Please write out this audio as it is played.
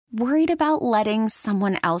Worried about letting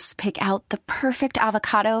someone else pick out the perfect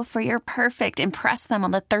avocado for your perfect impress them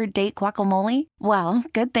on the third date guacamole? Well,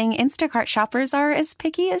 good thing Instacart shoppers are as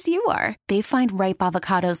picky as you are. They find ripe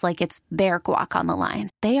avocados like it's their guac on the line.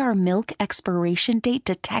 They are milk expiration date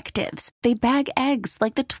detectives. They bag eggs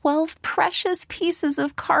like the 12 precious pieces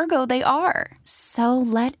of cargo they are. So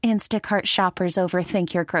let Instacart shoppers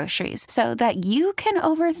overthink your groceries so that you can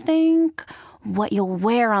overthink what you'll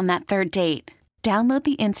wear on that third date. Download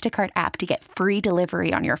the Instacart app to get free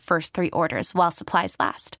delivery on your first 3 orders while supplies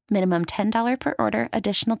last. Minimum $10 per order.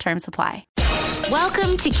 Additional terms apply.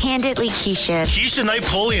 Welcome to Candidly Keisha. Keisha Knight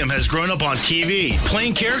Pulliam has grown up on TV,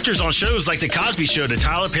 playing characters on shows like The Cosby Show to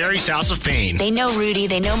Tyler Perry's House of Pain. They know Rudy,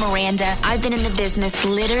 they know Miranda. I've been in the business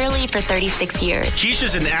literally for 36 years.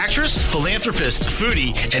 Keisha's an actress, philanthropist,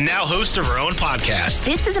 foodie, and now host of her own podcast.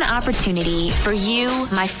 This is an opportunity for you,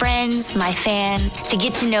 my friends, my fans, to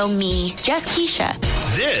get to know me, just Keisha.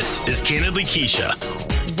 This is Candidly Keisha.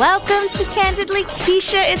 Welcome to Candidly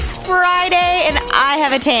Keisha. It's Friday and I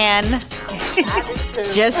have a tan.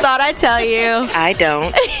 Just thought I'd tell you. I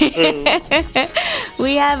don't.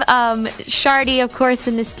 We have Shardy, of course,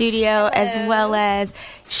 in the studio, as well as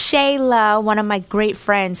Shayla, one of my great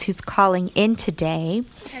friends who's calling in today.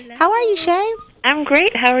 Hello. How are you, Shay? I'm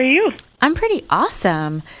great. How are you? I'm pretty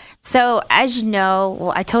awesome. So, as you know,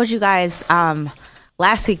 well, I told you guys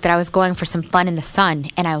last week that I was going for some fun in the sun,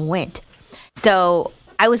 and I went. So,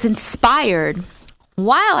 I was inspired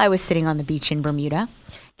while I was sitting on the beach in Bermuda,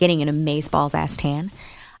 getting an amazeballs-ass tan,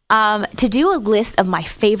 to do a list of my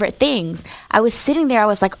favorite things. I was sitting there, I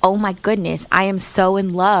was like, oh my goodness, I am so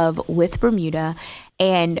in love with Bermuda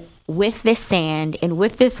and with this sand and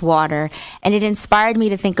with this water. And it inspired me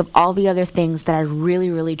to think of all the other things that I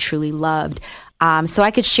really, really, truly loved. So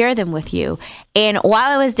I could share them with you. And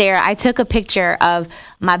while I was there, I took a picture of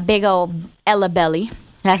my big old Ella belly.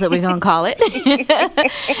 That's what we're going to call it.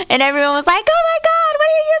 And everyone was like, oh my God, what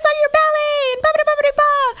do you use on your belly? And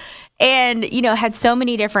blah-blah-blah-blah-blah. And, you know, had so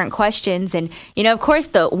many different questions. And, you know, of course,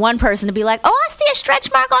 the one person to be like, oh, I see a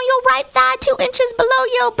stretch mark on your right thigh 2 inches below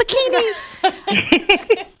your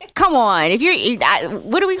bikini. Come on. If you're,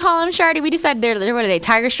 what do we call them, Shardy? We decided they're, what are they,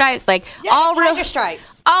 tiger stripes? Like, yes, all tiger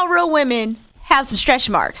stripes. All real women have some stretch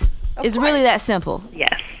marks. It's really that simple.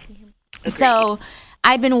 Yes. Agreed. So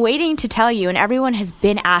I've been waiting to tell you, and everyone has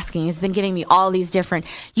been asking, has been giving me all these different,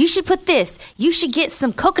 you should put this, you should get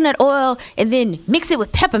some coconut oil and then mix it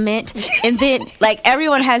with peppermint. And then, like,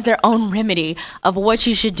 everyone has their own remedy of what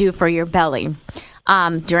you should do for your belly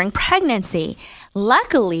during pregnancy.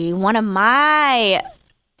 Luckily, one of my,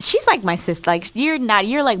 she's like my sister, like, you're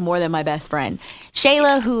like more than my best friend.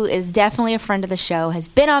 Shayla, who is definitely a friend of the show, has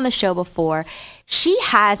been on the show before. She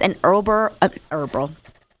has an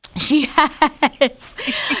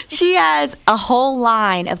She has a whole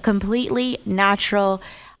line of completely natural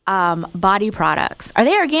body products. Are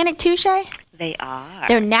they organic too, Shay? They are.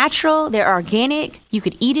 They're natural. They're organic. You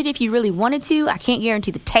could eat it if you really wanted to. I can't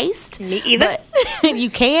guarantee the taste. Me either. But you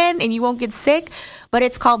can, and you won't get sick. But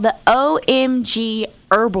it's called the OMG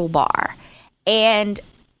Herbal Bar. And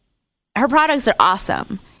her products are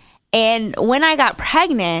awesome. And when I got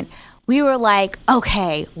pregnant, we were like,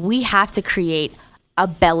 okay, we have to create a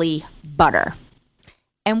belly butter.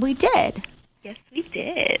 And we did. Yes, we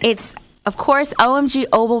did. It's, of course, OMG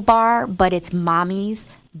Herbal Bar, but it's mommy's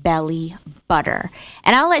belly butter.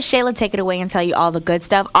 And I'll let Shayla take it away and tell you all the good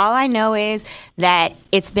stuff. All I know is that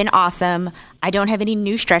it's been awesome. I don't have any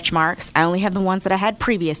new stretch marks. I only have the ones that I had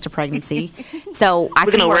previous to pregnancy. So we're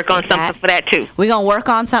going to work on something for that too. We're going to work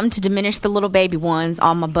on something to diminish the little baby ones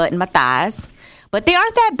on my butt and my thighs. But they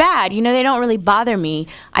aren't that bad. You know, they don't really bother me.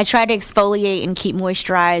 I try to exfoliate and keep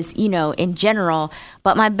moisturized, you know, in general.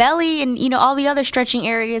 But my belly and, you know, all the other stretching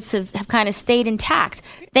areas have kind of stayed intact.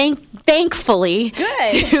 Thankfully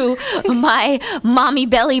to my mommy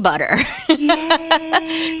belly butter.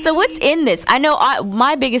 So what's in this? I know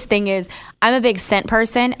my biggest thing is I'm a big scent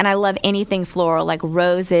person, and I love anything floral, like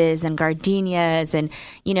roses and gardenias and,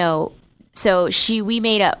 you know, so we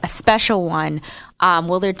made a special one.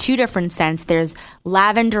 Well, there are 2 different scents. There's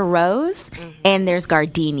lavender rose and there's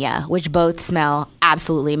gardenia, which both smell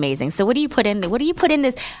absolutely amazing. So what do you put in? What do you put in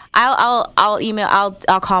this? I'll email.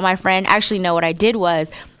 I'll call my friend. Actually, no. What I did was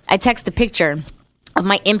I texted a picture of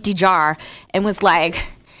my empty jar and was like,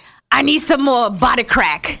 I need some more body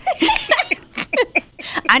crack.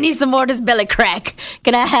 I need some more of this belly crack.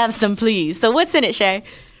 Can I have some, please? So what's in it, Shay?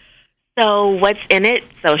 So what's in it?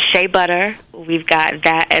 So shea butter, we've got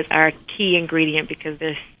that as our key ingredient because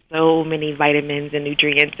there's so many vitamins and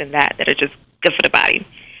nutrients in that are just good for the body.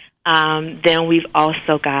 Then we've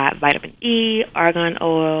also got vitamin E, argan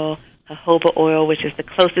oil, jojoba oil, which is the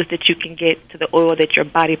closest that you can get to the oil that your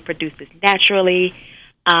body produces naturally.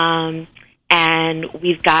 And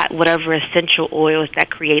we've got whatever essential oils that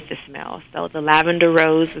create the smell. So the lavender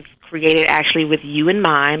rose was created actually with you in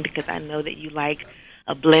mind, because I know that you like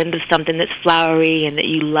a blend of something that's flowery and that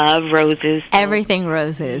you love roses. So Everything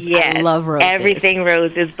roses. yes, I love roses. everything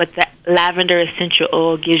roses, but the lavender essential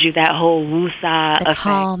oil gives you that whole woo-saw The effect.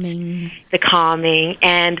 calming. The calming.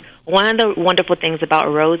 And one of the wonderful things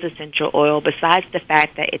about rose essential oil, besides the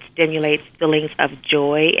fact that it stimulates feelings of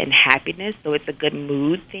joy and happiness, so it's a good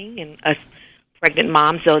mood thing, and us pregnant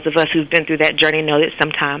moms, those of us who've been through that journey, know that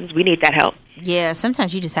sometimes we need that help. Yeah,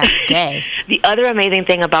 sometimes you just have a day. The other amazing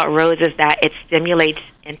thing about rose is that it stimulates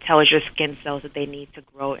and tells your skin cells that they need to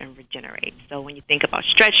grow and regenerate. So when you think about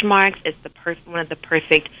stretch marks, it's one of the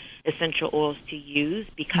perfect essential oils to use,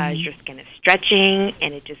 because your skin is stretching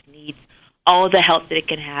and it just needs all the help that it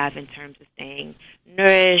can have in terms of staying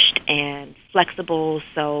nourished and flexible.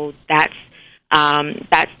 So that's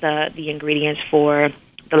the ingredients for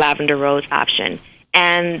the lavender rose option.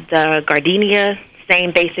 And the gardenia,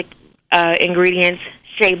 same basic ingredients: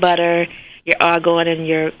 shea butter, your argan, and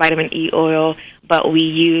your vitamin E oil. But we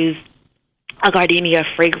use a gardenia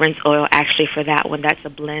fragrance oil actually for that one. That's a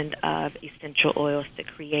blend of essential oils to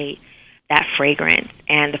create that fragrance.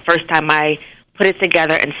 And the first time I put it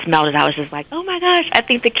together and smelled it, I was just like, oh my gosh, I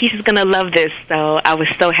think that Keisha's going to love this. So I was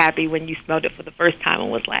so happy when you smelled it for the first time and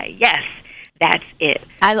was like, yes, that's it.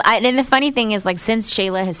 And the funny thing is, like, since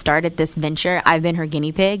Shayla has started this venture, I've been her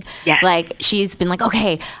guinea pig. Yes. Like, she's been like,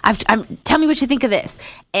 okay, tell me what you think of this.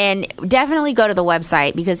 And definitely go to the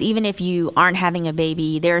website, because even if you aren't having a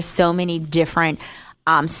baby, there are so many different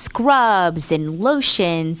scrubs and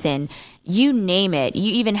lotions and you name it.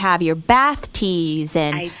 You even have your bath teas,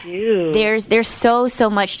 and I do. There's so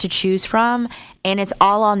much to choose from, and it's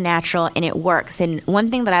all natural and it works. And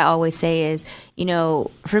one thing that I always say is, you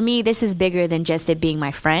know, for me, this is bigger than just it being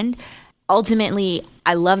my friend. Ultimately,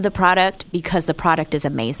 I love the product because the product is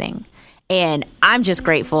amazing. And I'm just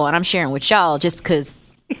grateful, and I'm sharing with y'all just because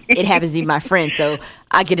it happens to be my friend, so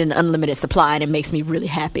I get an unlimited supply, and it makes me really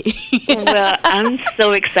happy. Well, I'm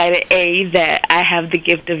so excited, that I have the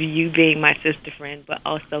gift of you being my sister friend, but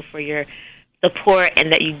also for your support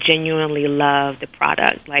and that you genuinely love the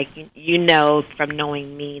product. Like, you know from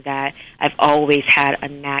knowing me that I've always had a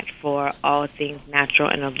knack for all things natural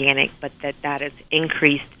and organic, but that has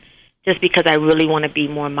increased just because I really want to be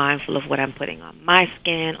more mindful of what I'm putting on my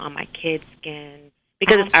skin, on my kids' skin,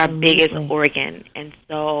 because it's our biggest organ. And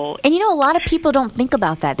so, and you know, a lot of people don't think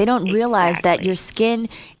about that. They don't realize that your skin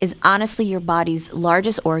is honestly your body's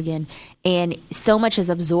largest organ, and so much is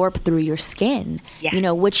absorbed through your skin. Yes. You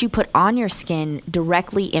know, what you put on your skin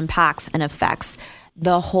directly impacts and affects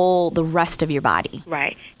the rest of your body.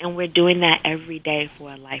 Right. And we're doing that every day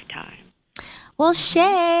for a lifetime. Well, Shay,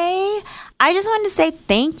 I just wanted to say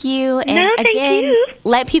thank you. And thank again, you.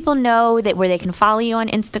 let people know that where they can follow you on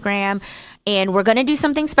Instagram. And we're going to do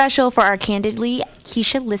something special for our Candidly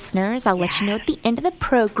Keisha listeners. I'll let you know at the end of the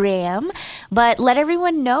program. But let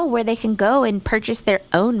everyone know where they can go and purchase their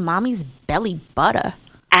own Mommy's Belly Butter.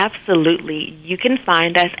 Absolutely. You can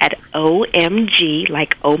find us at OMG,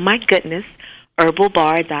 like oh my goodness,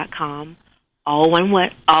 herbalbar.com. All one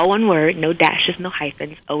word, no dashes, no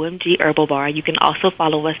hyphens, OMG Herbal Bar. You can also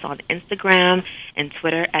follow us on Instagram and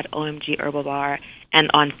Twitter at OMG Herbal Bar,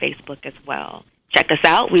 and on Facebook as well. Check us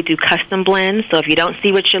out. We do custom blends, so if you don't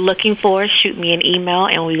see what you're looking for, shoot me an email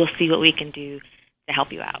and we will see what we can do to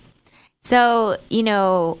help you out. So, you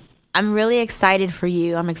know, I'm really excited for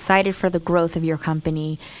you. I'm excited for the growth of your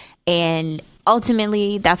company. And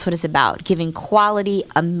ultimately, that's what it's about, giving quality,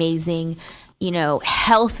 amazing, you know,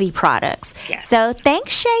 healthy products. Yes. So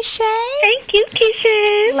thanks, Shay Shay. Thank you,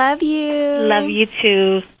 Keisha. Love you. Love you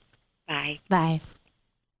too. Bye. Bye.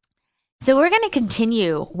 So we're going to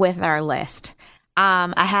continue with our list.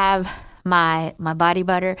 I have my body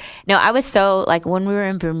butter. No, I was so, like, when we were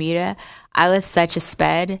in Bermuda, I was such a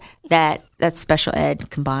sped that's special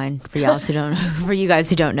ed combined for y'all who don't, for you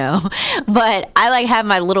guys who don't know. But I like have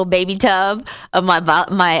my little baby tub of my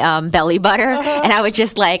belly butter, and I would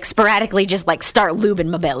just like sporadically just like start lubing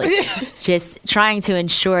my belly, just trying to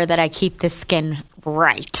ensure that I keep the skin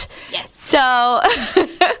right. Yes. So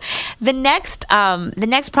the next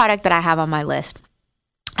product that I have on my list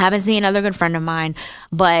happens to be another good friend of mine,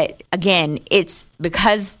 but again, it's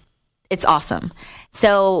because it's awesome.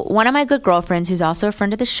 So one of my good girlfriends, who's also a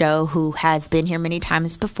friend of the show, who has been here many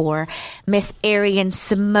times before, Miss Arian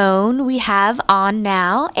Simone, we have on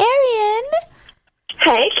now. Arian.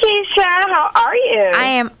 Hey, Keisha. How are you? I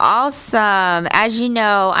am awesome. As you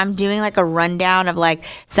know, I'm doing like a rundown of like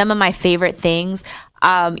some of my favorite things.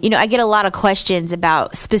 I get a lot of questions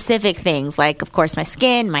about specific things, like, of course, my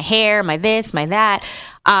skin, my hair, my this, my that.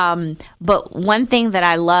 But one thing that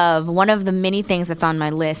I love, one of the many things that's on my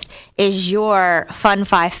list, is your Fun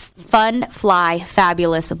Fly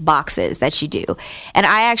Fabulous boxes that you do. And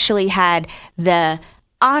I actually had the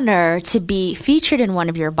honor to be featured in one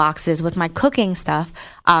of your boxes with my cooking stuff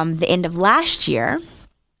the end of last year.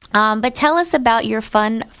 But tell us about your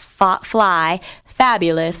Fun Fly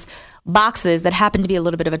Fabulous boxes that happen to be a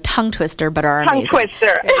little bit of a tongue twister, but are amazing. Tongue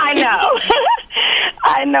twister, I know.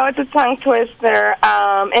 I know it's a tongue twister.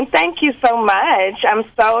 And thank you so much. I'm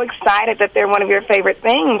so excited that they're one of your favorite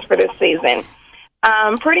things for this season.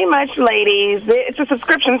 Pretty much, ladies, it's a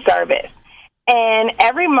subscription service. And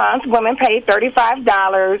every month, women pay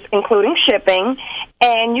 $35, including shipping,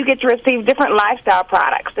 and you get to receive different lifestyle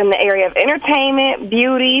products in the area of entertainment,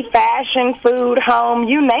 beauty, fashion, food, home,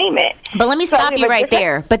 you name it. But let me stop you right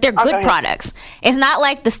there. But they're good products. It's not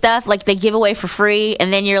like the stuff like they give away for free,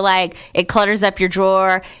 and then you're like, it clutters up your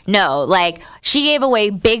drawer. No, like she gave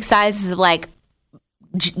away big sizes of like,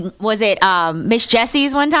 was it Miss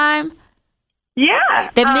Jessie's one time? Yeah.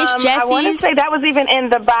 The Miss Jessie's? I want to say that was even in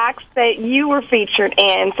the box that you were featured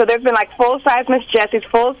in. So there's been like full-size Miss Jessie's,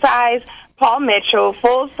 full-size Paul Mitchell,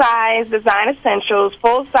 full-size Design Essentials,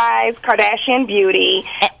 full-size Kardashian Beauty.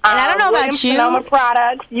 And I don't know about you. Sonoma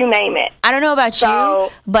products, you name it. I don't know about you,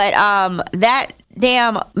 but that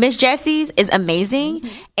damn Miss Jessie's is amazing.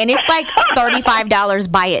 And it's like $35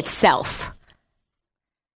 by itself.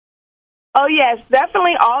 Oh, yes,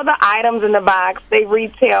 definitely all the items in the box, they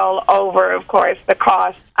retail over, of course, the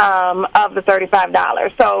cost of the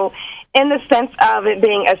 $35. So in the sense of it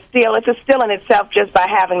being a steal, it's a steal in itself just by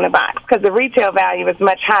having the box because the retail value is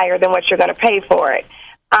much higher than what you're going to pay for it.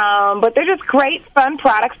 But they're just great, fun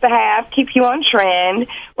products to have, keep you on trend.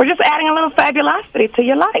 We're just adding a little fabulosity to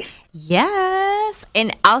your life. Yes.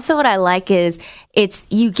 And also what I like is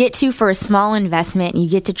you get to, for a small investment, you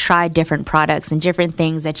get to try different products and different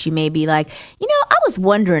things that you may be like, I was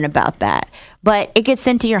wondering about that. But it gets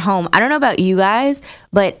sent to your home. I don't know about you guys,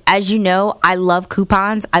 but as you know, I love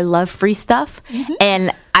coupons. I love free stuff. Mm-hmm.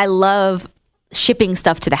 And I love shipping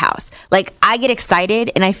stuff to the house. Like, I get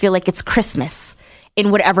excited and I feel like it's Christmas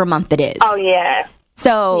in whatever month it is. Oh, yeah.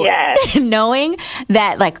 So knowing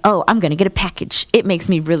that, like, I'm going to get a package, it makes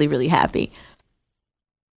me really, really happy.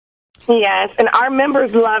 Yes, and our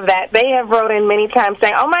members love that. They have wrote in many times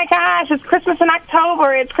saying, oh, my gosh, it's Christmas in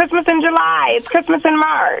October, it's Christmas in July, it's Christmas in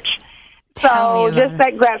March. So just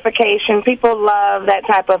that gratification, people love that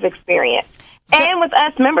type of experience. And with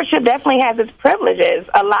us, membership definitely has its privileges.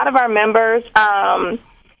 A lot of our members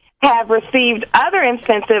have received other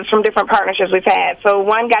incentives from different partnerships we've had. So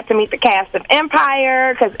one got to meet the cast of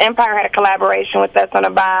Empire because Empire had a collaboration with us on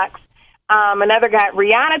a box. Another got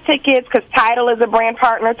Rihanna tickets because Tidal is a brand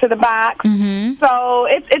partner to the box. Mm-hmm. So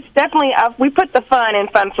it's definitely we put the fun in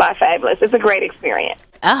Fun Fly Fabulous. It's a great experience.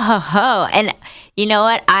 And you know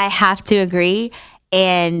what? I have to agree.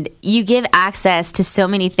 And you give access to so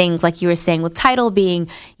many things, like you were saying, with Tidal being,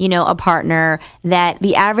 a partner, that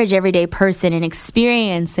the average everyday person and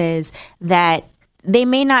experiences that they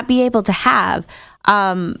may not be able to have.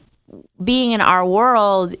 Being in our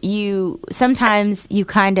world, sometimes you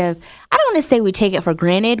kind of, I don't want to say we take it for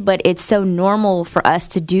granted, but it's so normal for us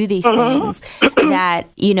to do these things that,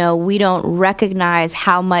 we don't recognize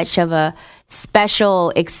how much of a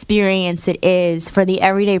special experience it is for the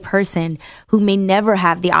everyday person who may never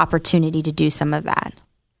have the opportunity to do some of that.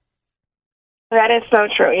 That is so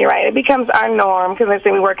true. You're right. It becomes our norm because let's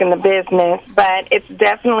say we work in the business, but it's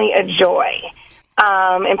definitely a joy.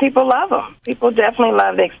 And people love them. People definitely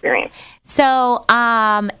love the experience. So,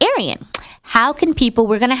 Arian, how can people,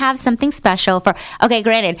 we're going to have something special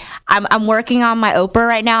granted, I'm working on my Oprah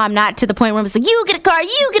right now. I'm not to the point where I'm just like, you get a car,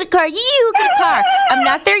 you get a car, you get a car. I'm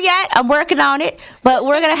not there yet. I'm working on it. But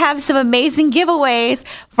we're going to have some amazing giveaways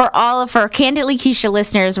for all of our Candidly Keisha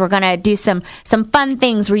listeners. We're going to do some fun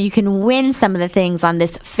things where you can win some of the things on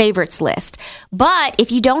this favorites list. But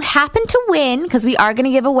if you don't happen to win, because we are going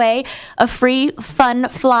to give away a free Fun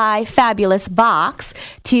Fly Fabulous box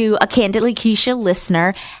to a Candidly Keisha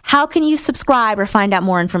listener, how can you subscribe or find out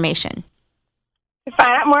more information? To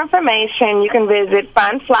find out more information, you can visit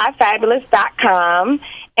funflyfabulous.com,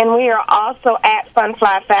 and we are also at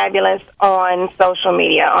funflyfabulous on social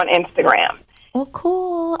media, on Instagram. Well,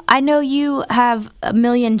 cool. I know you have a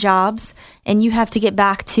million jobs, and you have to get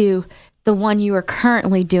back to the one you are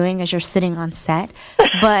currently doing as you're sitting on set,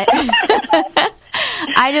 but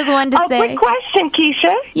I just wanted to say... quick question,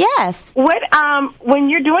 Keisha. Yes. What when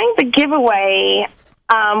you're doing the giveaway,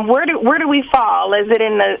 Where do we fall? Is it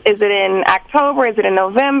in October? Is it in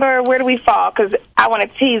November? Where do we fall? Because I want to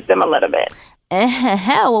tease them a little bit.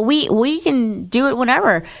 Well, we can do it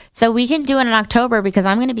whenever. So we can do it in October because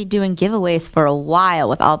I'm going to be doing giveaways for a while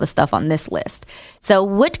with all the stuff on this list. So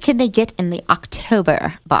what can they get in the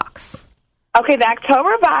October box? Okay, the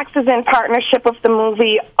October box is in partnership with the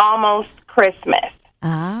movie Almost Christmas.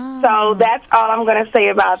 So that's all I'm going to say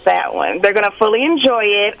about that one. They're going to fully enjoy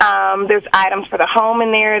it. There's items for the home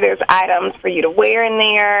in there. There's items for you to wear in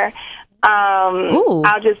there.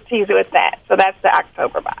 I'll just tease it with that. So that's the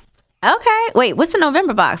October box. Okay. Wait, what's the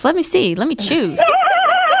November box? Let me see. Let me choose.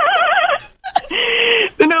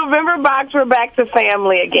 The November box, we're back to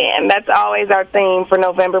family again. That's always our theme for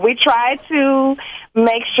November. We try to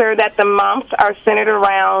make sure that the months are centered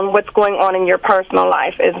around what's going on in your personal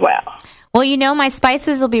life as well. Well, you know, my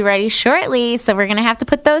spices will be ready shortly, so we're going to have to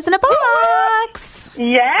put those in a box.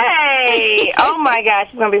 Yay! Oh, my gosh,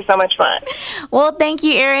 it's going to be so much fun. Well, thank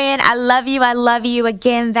you, Erin. I love you. I love you.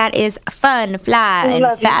 Again, that is Fun, Fly,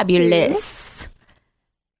 and Fabulous.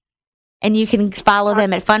 And you can follow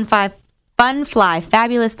them at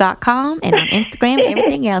funflyfabulous.com and on Instagram and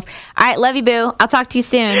everything else. All right, love you, boo. I'll talk to you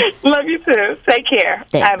soon. Love you, too. Take care.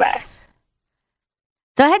 Bye-bye.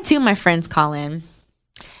 So I had two of my friends call in.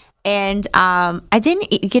 And I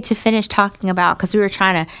didn't get to finish talking about, because we were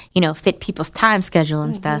trying to, fit people's time schedule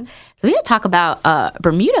and stuff. So we had to talk about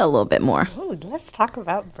Bermuda a little bit more. Ooh, let's talk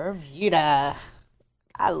about Bermuda.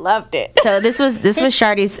 I loved it. So this was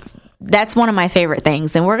Shardy's. That's one of my favorite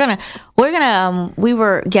things, and we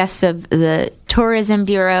were guests of the Tourism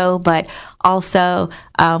Bureau, but also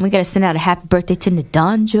we got to send out a happy birthday to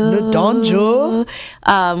Nadanja.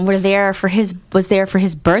 Was there for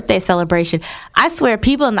his birthday celebration. I swear,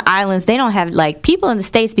 people in the islands, they don't have, people in the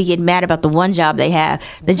States be getting mad about the one job they have.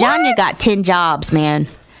 Nadanja got 10 jobs, man.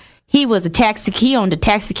 He was he owned a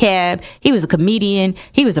taxi cab. He was a comedian.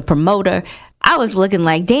 He was a promoter. I was looking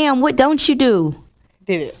like, damn, what don't you do?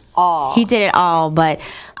 Did it all. He did it all, but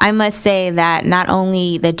I must say that not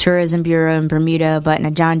only the Tourism Bureau in Bermuda, but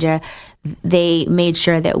Nadanja, they made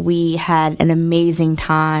sure that we had an amazing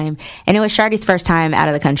time. And it was Shardy's first time out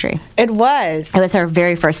of the country. It was. It was her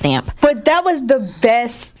very first stamp. But that was the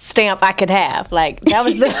best stamp I could have. That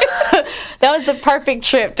was the perfect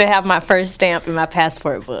trip to have my first stamp in my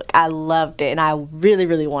passport book. I loved it, and I really,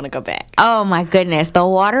 really want to go back. Oh, my goodness. The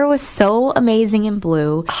water was so amazing and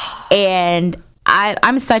blue, and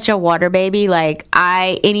I'm such a water baby.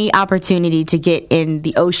 Any opportunity to get in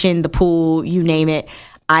the ocean, the pool, you name it,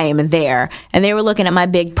 I am there. And they were looking at my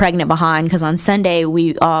big pregnant behind, because on Sunday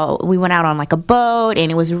we went out on a boat,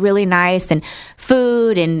 and it was really nice, and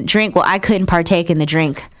food and drink. Well, I couldn't partake in the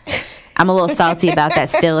drink. I'm a little salty about that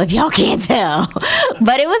still, if y'all can't tell.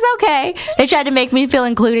 But it was okay. They tried to make me feel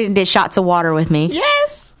included and did shots of water with me.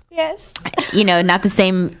 Yes. Not the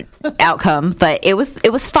same outcome, but it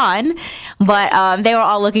was fun. But they were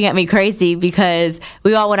all looking at me crazy because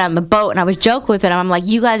we all went on the boat, and I was joking with them. I'm like,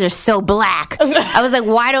 you guys are so black. I was like,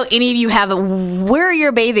 why don't any of you where are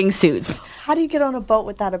your bathing suits? How do you get on a boat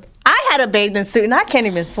without I had a bathing suit, and I can't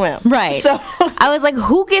even swim. Right. So I was like,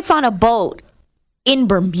 who gets on a boat in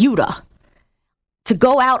Bermuda to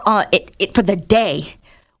go out on it for the day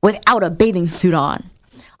without a bathing suit on?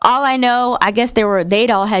 All I know, I guess they'd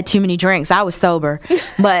all had too many drinks. I was sober.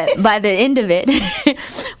 But by the end of it,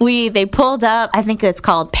 they pulled up, I think it's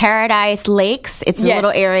called Paradise Lakes. It's a little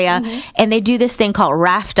area. And they do this thing called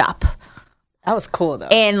Raft Up. That was cool, though.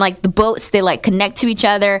 And the boats, they connect to each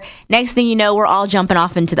other. Next thing you know, we're all jumping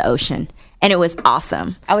off into the ocean. And it was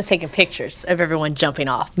awesome. I was taking pictures of everyone jumping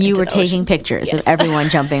off. You were taking pictures of everyone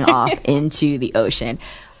jumping off into the ocean.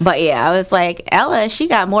 But yeah, I was like, Ella, she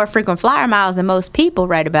got more frequent flyer miles than most people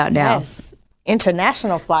right about now. Yes.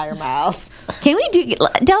 International flyer miles. Can we do,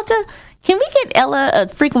 Delta, can we get Ella a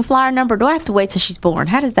frequent flyer number? Do I have to wait till she's born?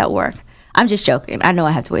 How does that work? I'm just joking. I know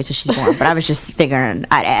I have to wait till she's born, but I was just figuring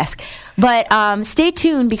I'd ask. But stay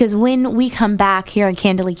tuned, because when we come back here on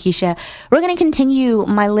Candidly Keisha, we're going to continue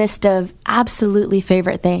my list of absolutely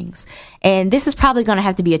favorite things. And this is probably going to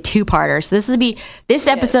have to be a two-parter. So this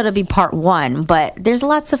episode will be part 1, but there's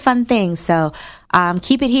lots of fun things. So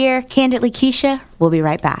keep it here, Candidly Keisha. We'll be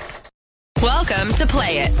right back. Welcome to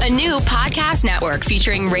Play It, a new podcast network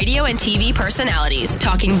featuring radio and TV personalities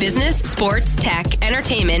talking business, sports, tech,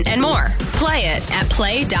 entertainment, and more. Play it at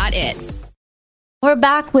play.it. We're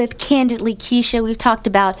back with Candidly Keisha. We've talked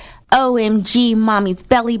about OMG, Mommy's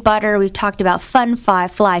Belly Butter. We've talked about Fun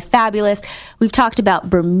Fly Fabulous. We've talked about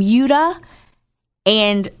Bermuda.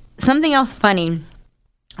 And something else funny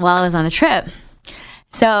while I was on the trip.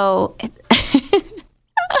 So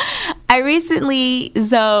I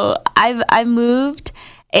moved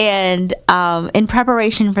And in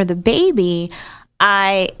preparation for the baby,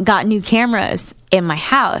 I got new cameras in my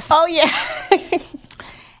house. Oh, yeah.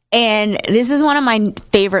 And this is one of my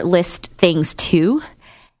favorite list things, too.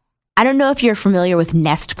 I don't know if you're familiar with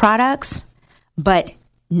Nest products, but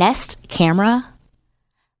Nest camera,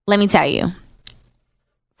 let me tell you,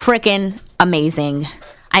 freaking amazing.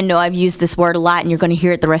 I know I've used this word a lot, and you're going to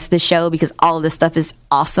hear it the rest of the show because all of this stuff is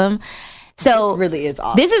awesome. So this really is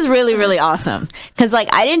awesome. This is really, really awesome. Because,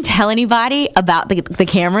 like, I didn't tell anybody about the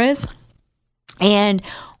cameras. And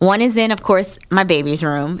one is in, of course, my baby's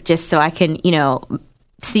room, just so I can,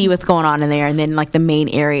 see what's going on in there. And then, like, the main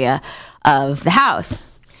area of the house.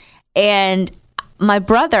 And my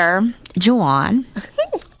brother, Juwan,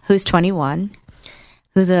 who's 21,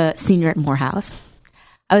 who's a senior at Morehouse,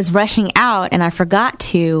 I was rushing out and I forgot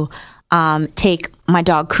to take my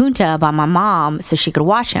dog Kunta by my mom so she could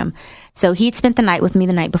watch him. So he'd spent the night with me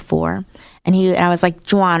the night before. And I was like,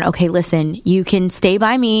 Juwan, okay, listen, you can stay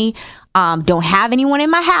by me. Don't have anyone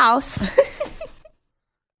in my house.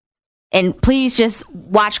 And please just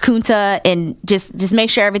watch Kunta and just make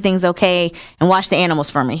sure everything's okay and watch the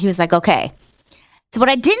animals for me. He was like, okay. So what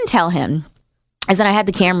I didn't tell him is that I had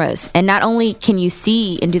the cameras. And not only can you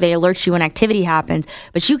see and do they alert you when activity happens,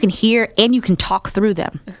 but you can hear and you can talk through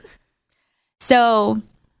them. So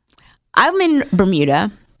I'm in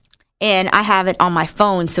Bermuda and I have it on my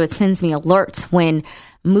phone. So it sends me alerts when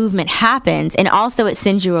movement happens, and also it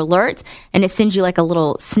sends you alerts and it sends you like a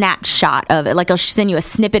little snapshot of it, like it'll send you a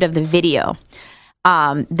snippet of the video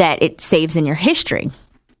that it saves in your history.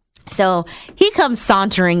 So he comes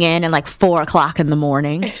sauntering in at like 4:00 in the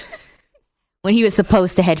morning when he was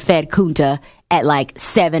supposed to have fed Kunta at like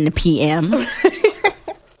 7 p.m. But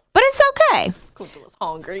it's okay.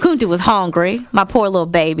 Kunta was hungry, my poor little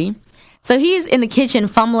baby. So he's in the kitchen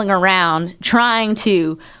fumbling around trying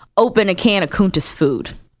to open a can of Kunta's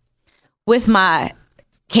food with my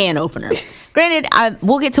can opener. Granted,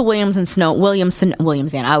 we'll get to Williams and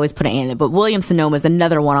I always put an "and" in it, but Williams-Sonoma is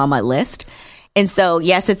another one on my list. And so,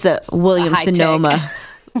 yes, it's a Williams-Sonoma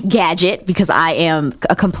gadget because I am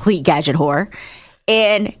a complete gadget whore.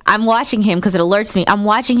 And I'm watching him because it alerts me. I'm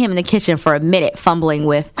watching him in the kitchen for a minute fumbling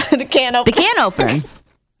with the can opener.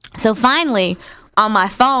 So finally, on my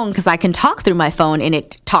phone, because I can talk through my phone and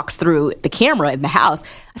it talks through the camera in the house,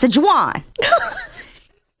 I said, Juwan.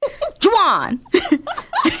 Juwan.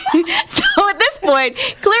 So at this point,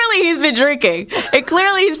 clearly he's been drinking. And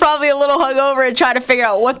clearly he's probably a little hungover and trying to figure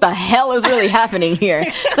out what the hell is really happening here.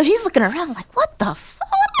 So he's looking around like, what the fuck?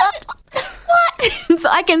 What? And so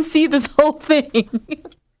I can see this whole thing.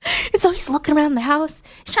 And so he's looking around the house.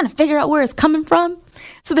 He's trying to figure out where it's coming from.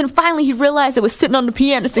 So then finally he realized it was sitting on the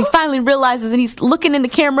piano. So he finally realizes, and he's looking in the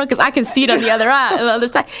camera because I can see it on the other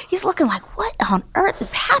side. He's looking like, what on earth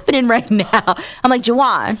is happening right now? I'm like,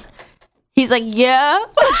 Juwan. He's like, yeah.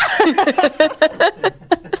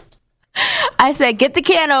 I said, get the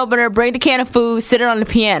can opener, bring the can of food, sit it on the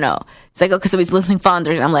piano. It's like, okay, so he's listening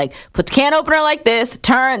fonder. And I'm like, put the can opener like this,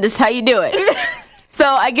 turn, this is how you do it. So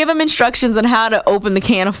I give him instructions on how to open the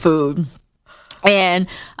can of food. And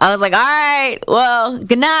I was like, all right, well,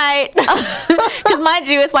 good night. Because mind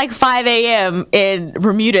you, it's like 5 a.m. in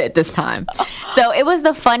Bermuda at this time. So it was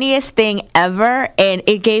the funniest thing ever. And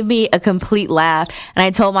it gave me a complete laugh. And I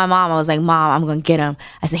told my mom, I was like, Mom, I'm going to get him.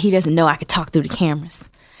 I said, he doesn't know I could talk through the cameras.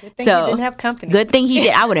 Good thing he didn't have company. Good thing he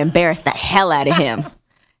did. I would embarrass the hell out of him.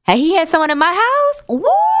 Had he had someone in my house, woo!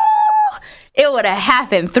 It would have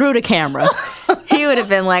happened through the camera. He would have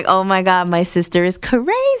been like, oh my God, my sister is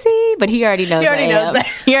crazy. But he already knows I am.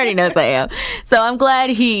 He already knows I am. So I'm glad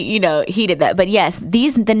he did that. But yes,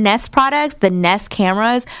 the Nest products, the Nest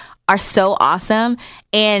cameras are so awesome.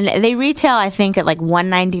 And they retail, I think, at like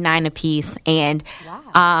 $199 a piece. And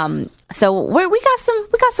so we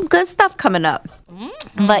got some good stuff coming up.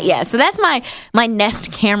 Mm-hmm. But yeah, so that's my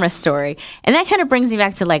Nest camera story. And that kind of brings me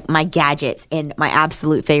back to like my gadgets and my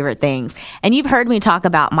absolute favorite things. And you've heard me talk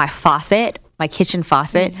about my faucet, my kitchen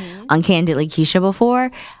faucet on Candidly Keisha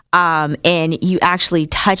before. And you actually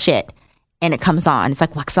touch it and it comes on. It's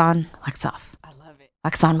like wax on, wax off. I love it.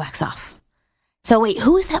 Wax on, wax off. So wait,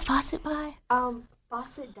 who is that faucet by?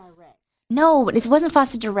 Faucet Direct. No, it wasn't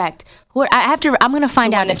Faucet Direct. I'm going to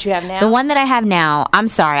find out. The one that you have now? The one that I have now, I'm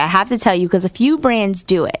sorry, I have to tell you because a few brands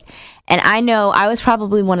do it. And I know I was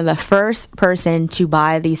probably one of the first person to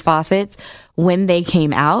buy these faucets when they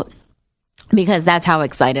came out because that's how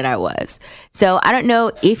excited I was. So I don't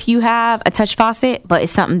know if you have a touch faucet, but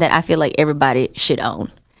it's something that I feel like everybody should own.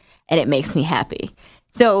 And it makes me happy.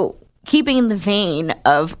 So keeping in the vein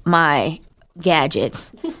of my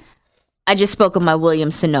gadgets, I just spoke of my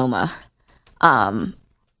Williams-Sonoma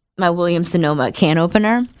my Williams-Sonoma can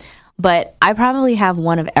opener, but I probably have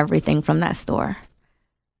one of everything from that store.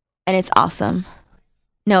 And it's awesome.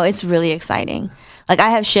 No, it's really exciting. Like,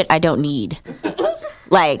 I have shit I don't need.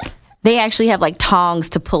 Like, they actually have, like, tongs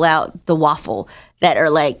to pull out the waffle that are,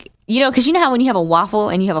 like, because you know how when you have a waffle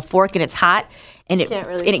and you have a fork and it's hot and it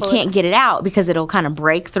can't get it out because it'll kind of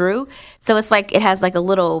break through. So it's like it has, like, a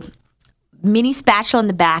little mini spatula in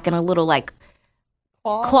the back and a little, like,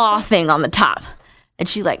 claw thing on the top. And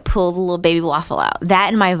she, like, pulled the little baby waffle out. That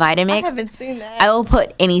and my Vitamix. I haven't seen that. I will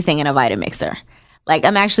put anything in a Vitamixer. Like,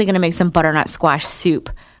 I'm actually going to make some butternut squash soup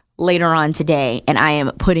later on today, and I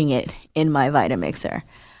am putting it in my Vitamixer.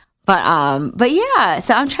 But yeah,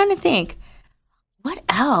 so I'm trying to think. What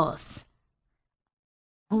else?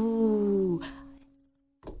 Ooh.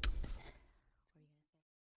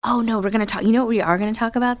 Oh, no, we're going to talk. You know what we are going to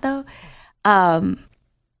talk about, though?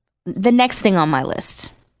 The next thing on my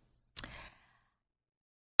list.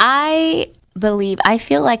 I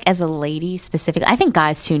feel like as a lady specifically, I think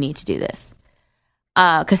guys too need to do this.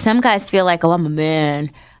 Because some guys feel like, oh, I'm a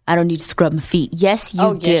man, I don't need to scrub my feet. Yes,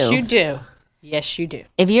 you do. Yes, you do. Yes, you do.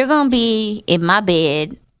 If you're going to be in my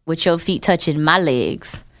bed with your feet touching my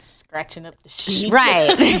legs, scratching up the sheets. Right.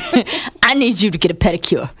 I need you to get a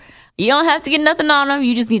pedicure. You don't have to get nothing on them.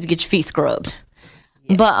 You just need to get your feet scrubbed.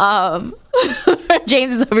 Yes. But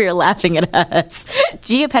James is over here laughing at us.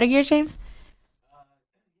 Do you get pedicure, James?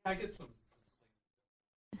 I get some.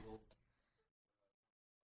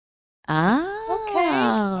 Oh. Okay.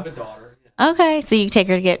 I have a daughter. Yeah. Okay. So you take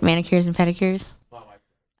her to get manicures and pedicures? My wife.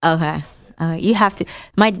 Okay. You have to.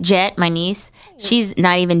 My niece, she's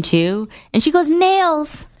not even 2, and she goes,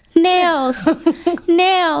 nails, nails.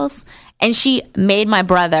 And she made my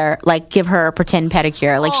brother, like, give her a pretend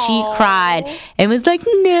pedicure. Like, she cried and was like,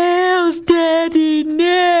 nails, Daddy,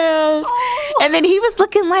 nails. And then he was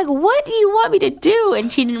looking like, what do you want me to do?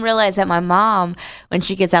 And she didn't realize that my mom, when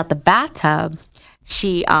she gets out the bathtub,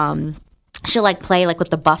 she'll, like, play, like,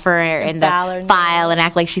 with the buffer and the file and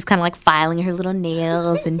act like she's kind of, like, filing her little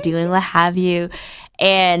nails and doing what have you.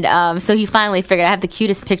 And so he finally figured, I have the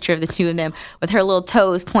cutest picture of the two of them with her little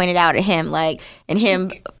toes pointed out at him, like, and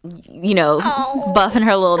him, buffing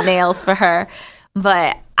her little nails for her.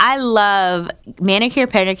 But I love manicure,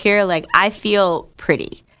 pedicure. Like, I feel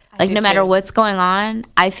pretty. Like, no matter what's going on,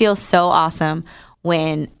 I feel so awesome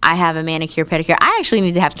when I have a manicure, pedicure. I actually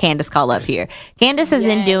need to have Candace call up here. Candace has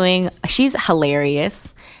been doing, she's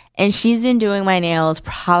hilarious. And she's been doing my nails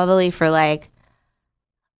probably for, like,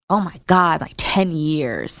 oh my God, like 10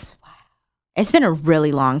 years. Wow. It's been a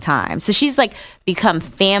really long time. So she's, like, become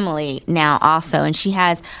family now also. And she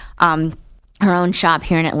has her own shop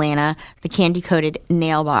here in Atlanta, the Candy Coated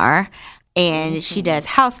Nail Bar. And she does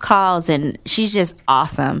house calls, and she's just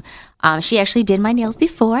awesome. She actually did my nails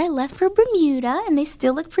before I left for Bermuda, and they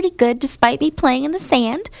still look pretty good despite me playing in the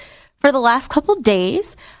sand for the last couple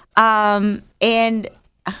days. And where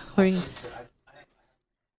are you?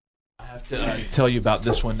 I have to tell you about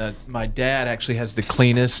this one. My dad actually has the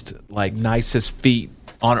cleanest, like, nicest feet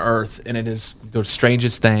on earth, and it is the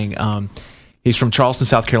strangest thing. He's from Charleston,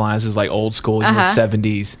 South Carolina. This is, like, old school. He's in his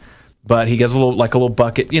 70s. But he gets a little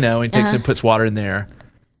bucket, and he takes and puts water in there.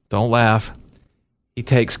 Don't laugh. He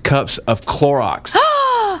takes cups of Clorox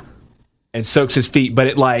and soaks his feet, but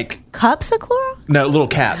it, like... Cups of Clorox? No, little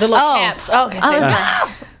caps. The little caps. Oh, okay.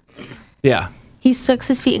 Yeah. He soaks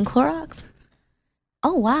his feet in Clorox?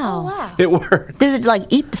 Oh, wow. It works. Does it, like,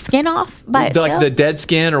 eat the skin off by itself? Like the dead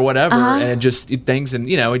skin or whatever, and just things, and,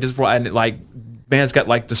 he just... And it, like, man's got,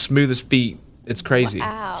 like, the smoothest feet. It's crazy.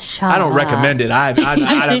 Wow. I don't recommend it.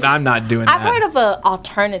 I'm not doing that. I've heard of an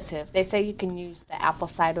alternative. They say you can use the apple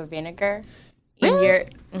cider vinegar in your.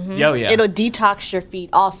 Oh yeah. It'll detox your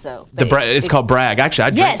feet also. It's called Bragg.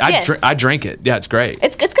 Actually, I drink it. Yeah, it's great.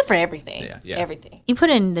 It's good for everything. Yeah. Everything. You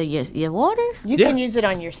put it in your water. You can use it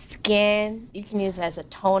on your skin. You can use it as a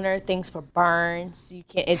toner. Things for burns.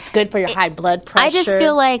 It's good for your high blood pressure. I just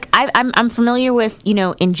feel like I'm familiar with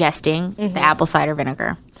ingesting the apple cider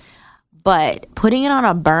vinegar. But putting it on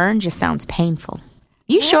a burn just sounds painful.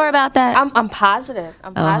 You sure about that? I'm positive.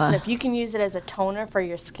 I'm positive. You can use it as a toner for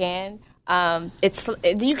your skin.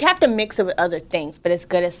 You have to mix it with other things, but it's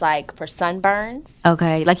good as, like, for sunburns.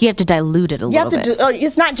 Okay, like you have to dilute it a little bit.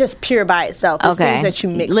 It's not just pure by itself. It's things that you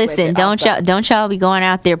mix. Listen, with it don't y'all be going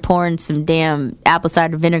out there pouring some damn apple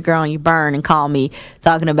cider vinegar on your burn and call me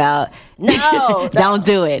talking about no. Don't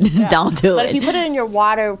do it. Yeah. Don't do it. But if you put it in your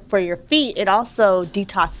water for your feet, it also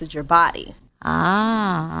detoxes your body.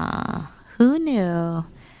 Who knew?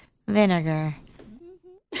 Vinegar.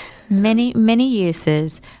 Many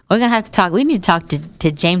uses. We're gonna have to talk. We need to talk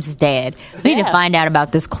to James's dad. We need to find out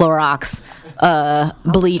about this Clorox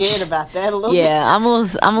bleach. I'm scared about that a little Yeah, I'm a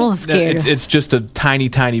little scared. It's just a tiny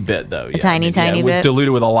bit though. Yeah, tiny bit?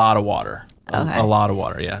 Diluted with a lot of water. Okay. A lot of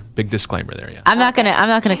water. Yeah. Big disclaimer there. Yeah. I'm not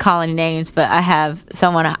gonna call any names, but I have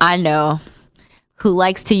someone I know who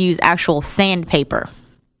likes to use actual sandpaper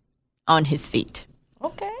on his feet.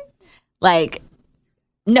 Okay. Like,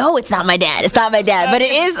 no, it's not my dad. It's not my dad, but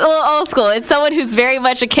it is a little old school. It's someone who's very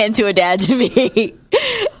much akin to a dad to me.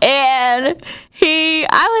 And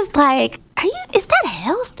I was like, is that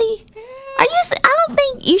healthy? I don't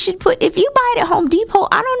think you should if you buy it at Home Depot,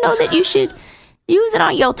 I don't know that you should use it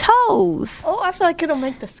on your toes. Oh, I feel like it'll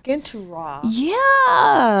make the skin too raw.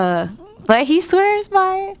 Yeah. But he swears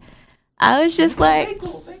by it. I was just like,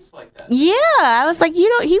 yeah, I was like,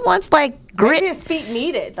 he wants like grit. Maybe his feet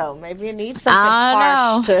need it though. Maybe it needs something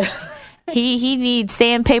harsh to. He needs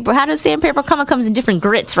sandpaper. How does sandpaper come? It comes in different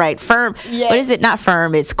grits, right? Firm. Yes. What is it? Not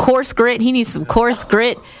firm. It's coarse grit. He needs some coarse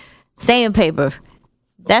grit sandpaper.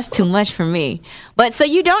 That's too much for me. But so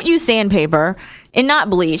you don't use sandpaper and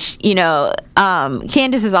not bleach.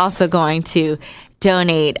 Candace is also going to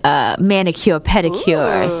donate a manicure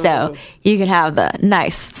pedicure. Ooh. So you can have the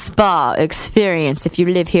nice spa experience if you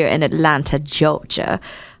live here in Atlanta, Georgia,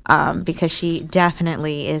 because she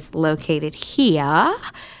definitely is located here.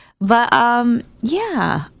 But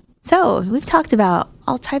yeah, so we've talked about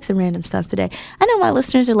all types of random stuff today. I know my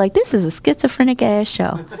listeners are like, this is a schizophrenic ass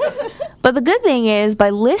show. But the good thing is,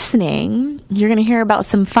 by listening, you're going to hear about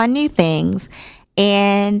some fun new things,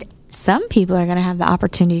 and some people are going to have the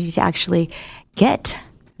opportunity to actually get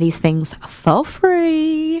these things for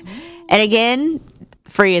free. And again,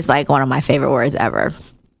 free is like one of my favorite words ever.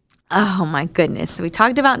 Oh my goodness. We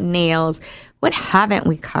talked about nails. What haven't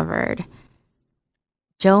we covered?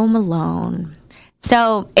 Jo Malone.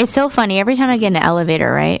 So it's so funny. Every time I get in the elevator,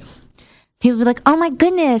 right? People be like, oh my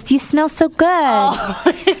goodness, you smell so good. Oh.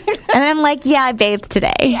 And I'm like, yeah, I bathed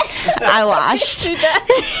today. I washed.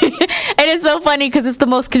 And it's so funny because it's the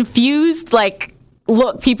most confused,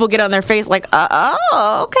 look people get on their face, like,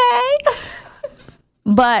 oh, okay.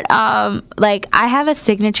 But, I have a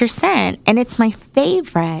signature scent, and it's my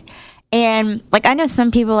favorite. And, I know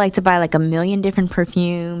some people like to buy, a million different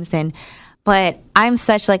perfumes, but I'm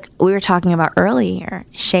such, we were talking about earlier,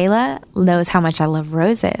 Shayla knows how much I love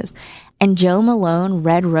roses. And Jo Malone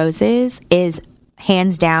Red Roses is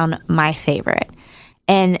hands down my favorite.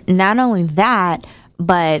 And not only that,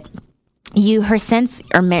 but her scents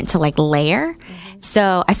are meant to layer. Mm-hmm.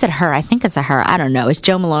 So I said her, I think it's a her. I don't know. It's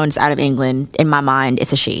Jo Malone's out of England. In my mind,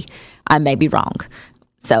 it's a she. I may be wrong.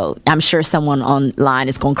 So I'm sure someone online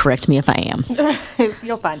is going to correct me if I am.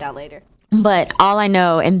 You'll find out later. But all I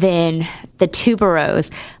know, and then the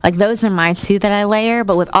tuberose, those are my two that I layer.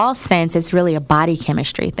 But with all scents, it's really a body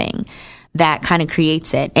chemistry thing that kind of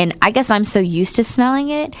creates it. And I guess I'm so used to smelling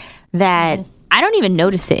it that I don't even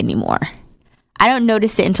notice it anymore. I don't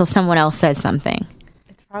notice it until someone else says something.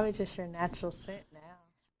 It's probably just your natural scent now.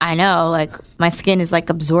 I know, my skin is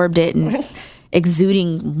absorbed it and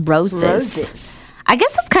exuding roses. I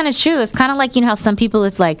guess that's kind of true. It's kind of how some people,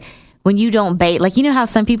 if when you don't bathe, how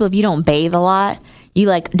some people, if you don't bathe a lot,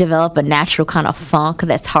 you develop a natural kind of funk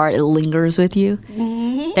that's hard, it lingers with you.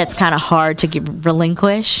 Mm-hmm. That's kind of hard to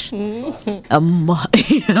relinquish. Mm-hmm.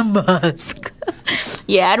 A musk.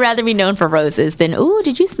 Yeah, I'd rather be known for roses than, ooh,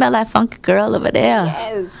 did you smell that funky girl over there?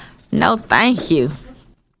 Yes. No, thank you.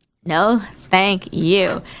 No, thank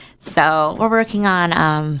you. So we're working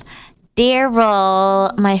on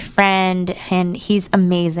Daryl, my friend, and he's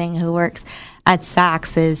amazing, who works at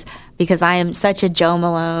Saks, because I am such a Jo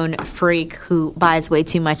Malone freak who buys way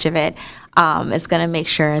too much of it, is going to make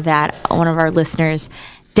sure that one of our listeners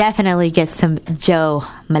definitely gets some Jo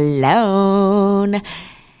Malone.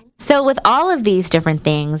 So with all of these different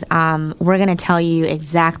things, we're going to tell you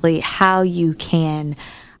exactly how you can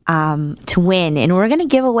to win. And we're going to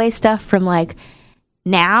give away stuff from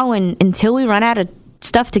now and until we run out of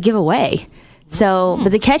stuff to give away. So,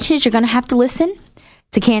 but the catch is you're going to have to listen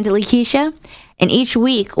to Candidly Keisha. And each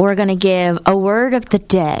week, we're going to give a word of the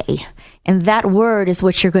day. And that word is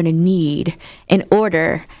what you're going to need in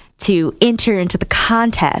order to enter into the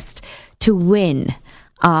contest to win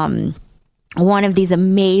one of these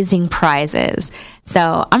amazing prizes.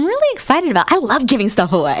 So I'm really excited about it. I love giving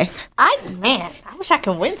stuff away. I wish I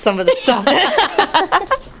could win some of this stuff.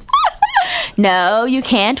 No, you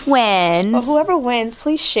can't win. Well, whoever wins,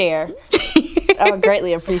 please share. I would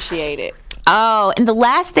greatly appreciate it. Oh, and the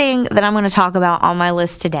last thing that I'm going to talk about on my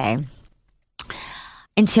list today,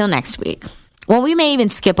 until next week. Well, we may even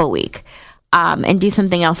skip a week and do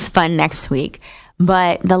something else fun next week.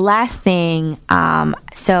 But the last thing,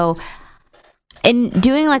 so in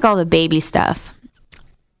doing all the baby stuff,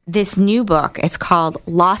 this new book. It's called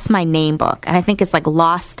Lost My Name book. And I think it's like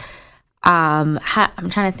Lost. I'm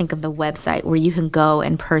trying to think of the website where you can go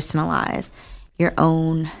and personalize your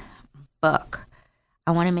own book.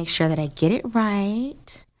 I want to make sure that I get it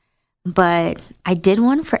right. But I did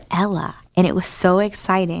one for Ella, and it was so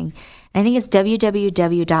exciting. And I think it's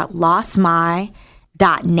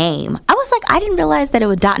www.lostmy.name. I was like, I didn't realize that it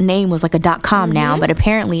was .name was like a .com now, but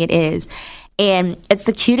apparently it is. And it's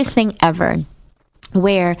the cutest thing ever,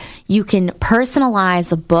 where you can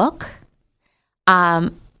personalize a book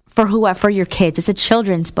for your kids. It's a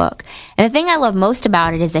children's book. And the thing I love most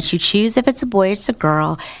about it is that you choose if it's a boy or it's a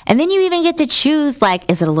girl. And then you even get to choose, like,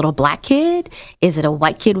 is it a little black kid? Is it a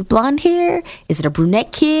white kid with blonde hair? Is it a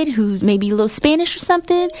brunette kid who's maybe a little Spanish or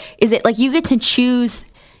something? Is it like you get to choose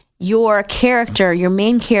your character, your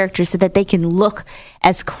main character, so that they can look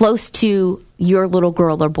as close to your little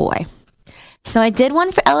girl or boy. So I did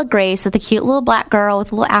one for Ella Grace with a cute little black girl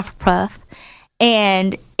with a little afro puff.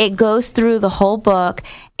 And it goes through the whole book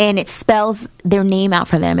and it spells their name out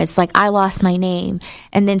for them. It's like, I lost my name.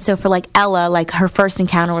 And then so for like Ella, like her first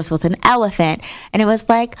encounter was with an elephant. And it was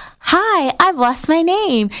like, hi, I've lost my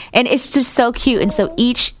name. And it's just so cute. And so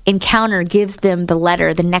each encounter gives them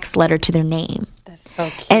the next letter to their name. That's so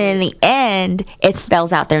cute. And in the end, it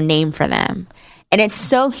spells out their name for them. And it's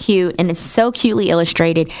so cute and it's so cutely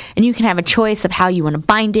illustrated. And you can have a choice of how you want to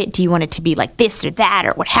bind it. Do you want it to be like this or that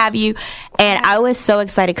or what have you? And I was so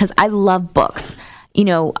excited because I love books. You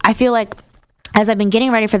know, I feel like as I've been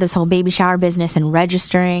getting ready for this whole baby shower business and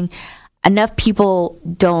registering, enough people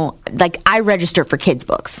don't, like, I register for kids'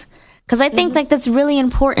 books. Because I think like that's really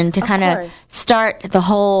important to kind of start the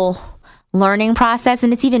whole learning process.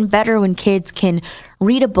 And it's even better when kids can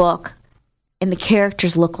read a book and the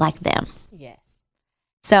characters look like them.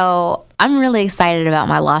 So I'm really excited about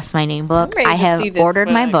my Lost My Name book. I have ordered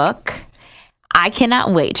my book. I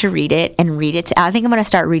cannot wait to read it and read it. I think I'm going to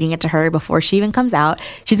start reading it to her before she even comes out.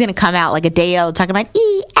 She's going to come out like a day old talking about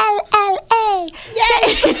ELLA.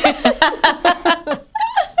 Yay!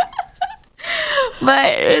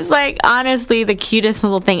 But it's like honestly the cutest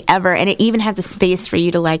little thing ever. And it even has a space for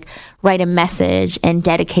you to like write a message and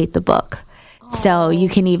dedicate the book. So you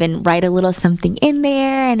can even write a little something in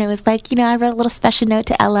there. And it was like, you know, I wrote a little special note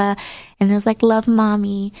to Ella. And it was like, love,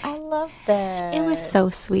 Mommy. I love that. It was so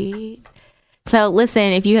sweet. So listen,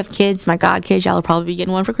 if you have kids, my God kids, y'all will probably be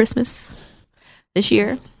getting one for Christmas this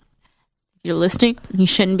year. If you're listening, you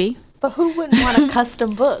shouldn't be. But who wouldn't want a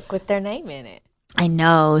custom book with their name in it? I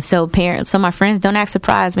know. So parents, so my friends, don't act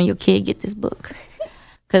surprised when your kid get this book.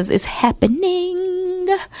 Because it's happening.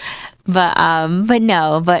 But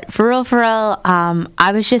for real,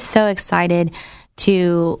 I was just so excited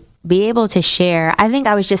to be able to share. I think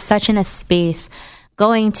I was just such in a space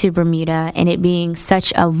going to Bermuda and it being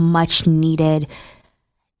such a much needed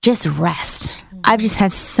just rest. I've just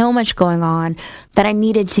had so much going on that I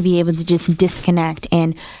needed to be able to just disconnect.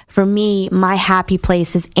 And for me, my happy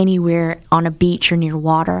place is anywhere on a beach or near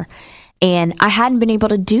water. And I hadn't been able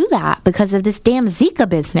to do that because of this damn Zika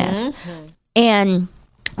business. Mm-hmm. And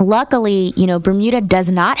luckily, you know, Bermuda does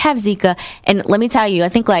not have Zika. And let me tell you, I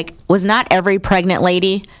think like, was not every pregnant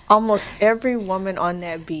lady? Almost every woman on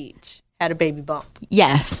that beach had a baby bump.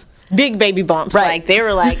 Yes. Big baby bumps. Right. Like they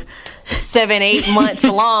were like 7-8 months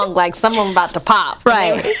long, like some of them about to pop.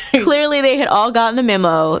 Right. Clearly they had all gotten the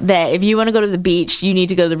memo that if you want to go to the beach, you need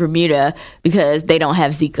to go to Bermuda because they don't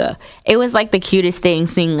have Zika. It was like the cutest thing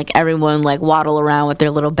seeing like everyone like waddle around with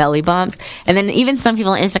their little belly bumps. And then even some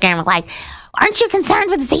people on Instagram were like, aren't you concerned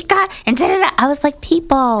with Zika? And da-da-da. I was like,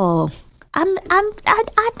 people, I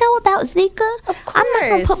know about Zika. Of course. I'm not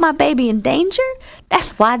going to put my baby in danger.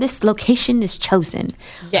 That's why this location is chosen.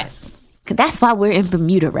 Yes. That's why we're in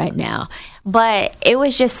Bermuda right now. But it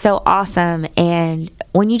was just so awesome. And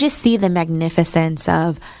when you just see the magnificence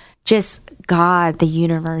of just God, the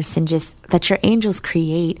universe, and just that your angels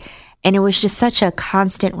create. And it was just such a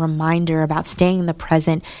constant reminder about staying in the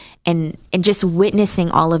present and just witnessing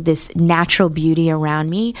all of this natural beauty around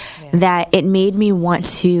me that it made me want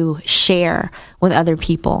to share with other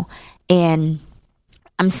people. And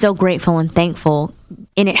I'm so grateful and thankful.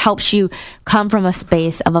 And it helps you come from a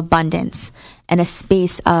space of abundance and a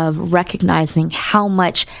space of recognizing how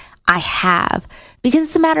much I have. Because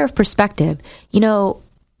it's a matter of perspective. You know,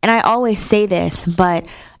 and I always say this, but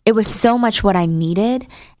it was so much what I needed.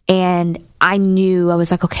 And I knew, I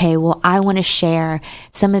was like, okay, well, I want to share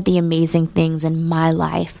some of the amazing things in my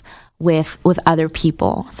life with other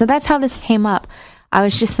people. So that's how this came up. I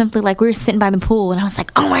was just simply like, we were sitting by the pool and I was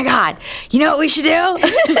like, oh my God, you know what we should do?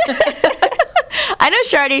 I know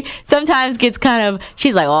Shardy sometimes gets kind of,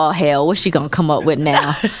 she's like, oh, hell, what's she going to come up with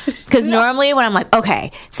now? Because normally when I'm like,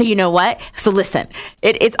 okay, so you know what? So listen,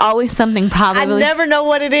 it's always something probably. I never know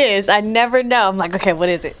what it is. I never know. I'm like, okay, what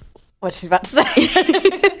is it? What's she about to say?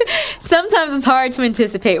 Sometimes it's hard to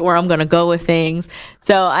anticipate where I'm going to go with things.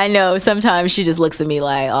 So I know sometimes she just looks at me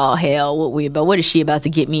like, oh, hell, what is she about to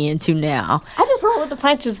get me into now? I just roll with the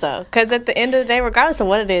punches, though, because at the end of the day, regardless of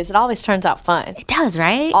what it is, it always turns out fun. It does,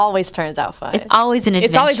 right? Always turns out fun. It's always an adventure.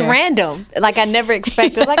 It's always random. Like, I never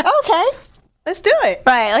expected. Like, okay, let's do it.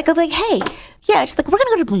 Right. Like, I'm like, hey, yeah. She's like, we're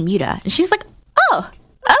going to go to Bermuda. And she was like, oh,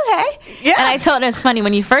 okay. Yeah. And I told her, it's funny,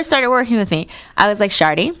 when you first started working with me, I was like,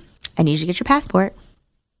 Shardy, I need you to get your passport.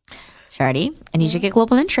 Shardy, I need you to get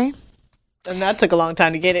global entry. And that took a long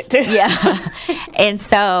time to get it, too. Yeah. And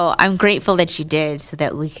so I'm grateful that you did so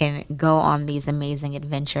that we can go on these amazing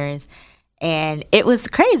adventures. And it was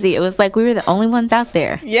crazy. It was like we were the only ones out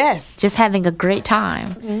there. Yes. Just having a great time.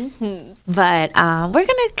 Mm-hmm. But we're going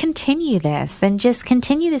to continue this and just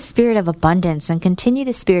continue the spirit of abundance and continue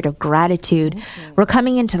the spirit of gratitude. Mm-hmm. We're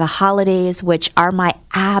coming into the holidays, which are my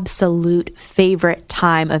absolute favorite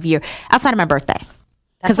time of year, outside of my birthday.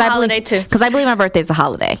 That's a holiday, too. Because I believe my birthday is a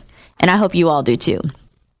holiday. And I hope you all do, too.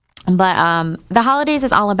 But the holidays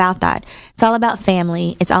is all about that. It's all about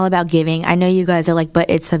family. It's all about giving. I know you guys are like,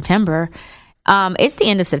 but it's September. It's the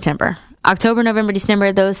end of September. October, November,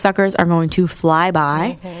 December, those suckers are going to fly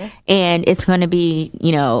by. Mm-hmm. And it's going to be,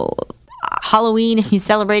 Halloween, if you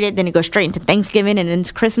celebrate it, then it goes straight into Thanksgiving and then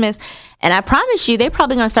to Christmas. And I promise you, they're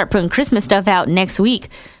probably going to start putting Christmas stuff out next week.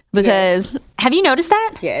 Because, Have you noticed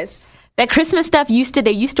that? Yes. That Christmas stuff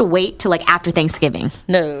they used to wait till like after Thanksgiving.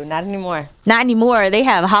 No, not anymore. Not anymore. They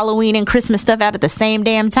have Halloween and Christmas stuff out at the same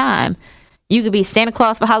damn time. You could be Santa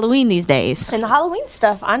Claus for Halloween these days. And the Halloween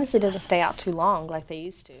stuff honestly doesn't stay out too long like they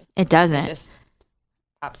used to. It doesn't. It just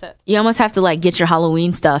pops up. You almost have to like get your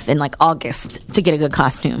Halloween stuff in like August to get a good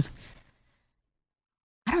costume.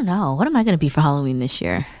 I don't know. What am I going to be for Halloween this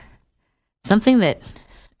year? Something that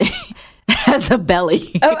has a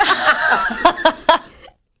belly.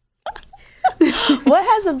 What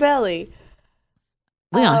has a belly?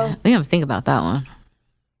 We don't think about that one.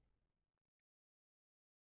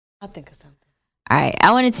 I'll think of something. All right.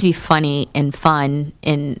 I want it to be funny and fun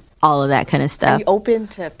and all of that kind of stuff. Are you open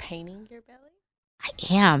to painting your belly? I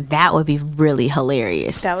am. That would be really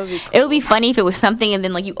hilarious. That would be cool. It would be funny if it was something and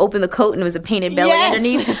then like you open the coat and it was a painted belly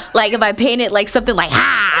underneath. Like if I painted like something like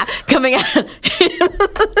coming out.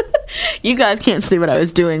 You guys can't see what I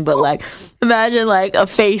was doing, but like imagine like a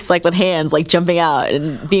face like with hands like jumping out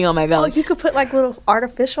and being on my belly. Oh, you could put like little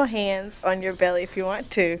artificial hands on your belly if you want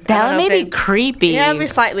to. That would be creepy. Yeah, it'd be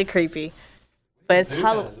slightly creepy. But it's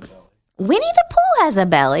Halloween. Winnie the Pooh has a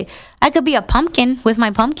belly. I could be a pumpkin with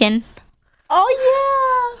my pumpkin.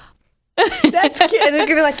 Oh yeah. That's cute. And it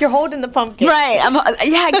could be like you're holding the pumpkin. Right.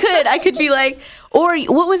 I could be like, or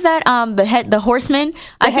what was that? The horseman.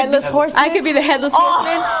 The headless horseman. I could be the headless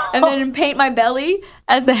horseman and then paint my belly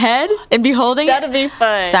as the head and be holding it. That'd be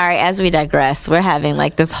fun. Sorry, as we digress, we're having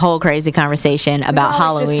like this whole crazy conversation about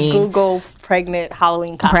Halloween. Just Google pregnant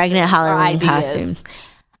Halloween costumes.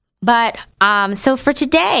 But so for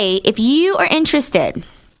today, if you are interested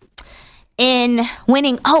in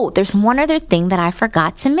winning, there's one other thing that I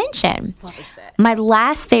forgot to mention. What is that? My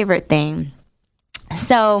last favorite thing.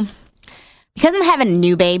 So, because I'm having a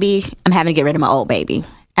new baby, I'm having to get rid of my old baby. And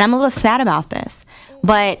I'm a little sad about this.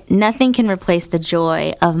 But nothing can replace the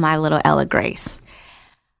joy of my little Ella Grace.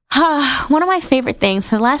 One of my favorite things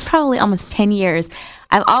for the last probably almost 10 years,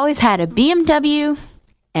 I've always had a BMW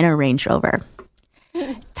and a Range Rover.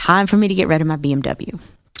 Time for me to get rid of my BMW.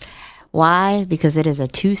 Why? Because it is a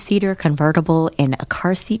 2-seater convertible and a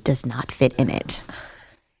car seat does not fit in it.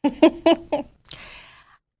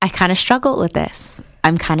 I kind of struggled with this.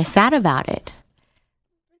 I'm kind of sad about it.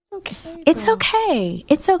 It's okay.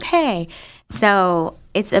 It's okay. So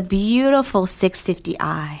it's a beautiful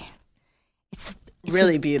 650i. It's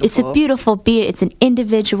really beautiful. It's a beautiful it's an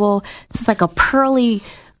individual. It's like a pearly,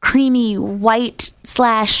 creamy white /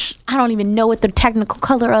 I don't even know what the technical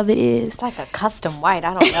color of it is. It's like a custom white.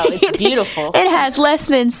 I don't know. It's beautiful. It has less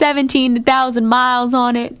than 17,000 miles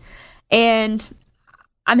on it. And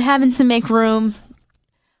I'm having to make room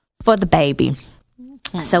for the baby.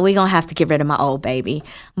 So we're going to have to get rid of my old baby.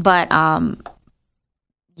 But,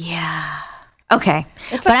 yeah. Okay.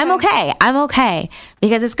 But I'm okay. I'm okay.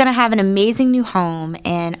 Because it's going to have an amazing new home.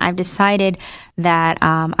 And I've decided that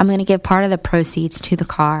I'm going to give part of the proceeds to the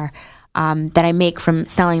car that I make from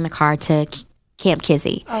selling the car to Camp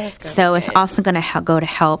Kizzy. Oh, that's good. So it's also going to go to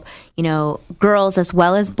help, girls as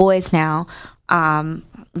well as boys now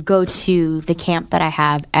go to the camp that I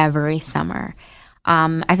have every summer.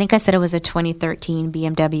 I think I said it was a 2013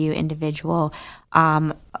 BMW Individual,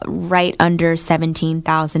 right under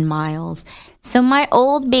 17,000 miles. So my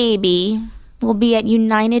old baby will be at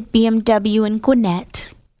United BMW in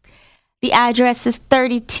Gwinnett. The address is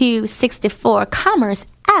 3264 Commerce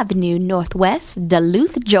Avenue Northwest,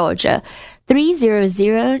 Duluth, Georgia,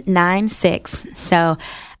 30096. So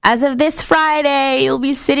as of this Friday, you'll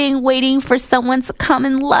be sitting waiting for someone to come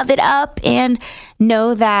and love it up, and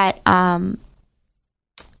know that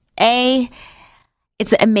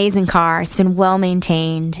it's an amazing car. It's been well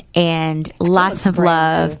maintained and lots of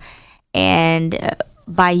love. And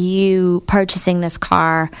by you purchasing this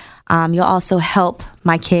car, you'll also help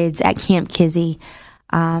my kids at Camp Kizzy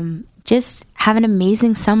just have an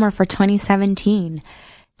amazing summer for 2017.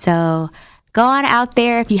 So go on out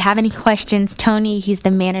there. If you have any questions, Tony, he's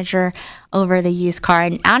the manager over the used car.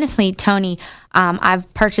 And honestly, Tony,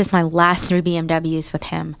 I've purchased my last 3 BMWs with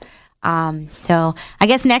him. So I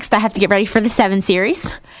guess next I have to get ready for the 7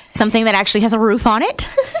 Series, something that actually has a roof on it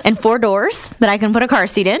and 4 doors that I can put a car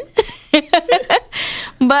seat in.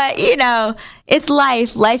 But, you know, it's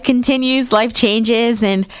life. Life continues. Life changes.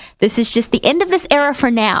 And this is just the end of this era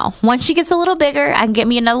for now. Once she gets a little bigger, I can get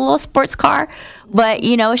me another little sports car. But,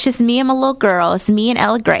 you know, it's just me and my little girl. It's me and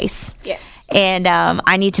Ella Grace. Yes. And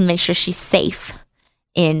I need to make sure she's safe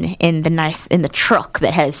in the truck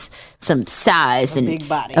that has some size and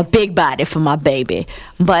a big body for my baby.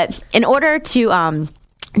 But in order to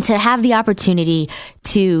have the opportunity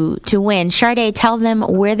to win, Sade, tell them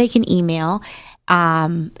where they can email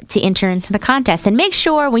to enter into the contest. And make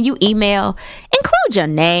sure when you email, include your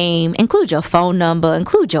name, include your phone number,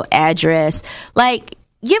 include your address. Like,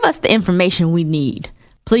 give us the information we need.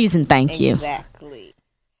 Please and thank you. Exactly.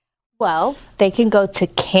 Well, they can go to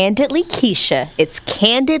Candidly Keisha. It's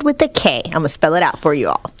Candid with a K. I'm going to spell it out for you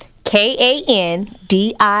all. Kandidly, and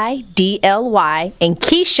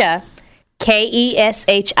Keisha,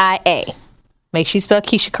 Kesha. Make sure you spell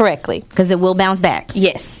Keisha correctly, because it will bounce back.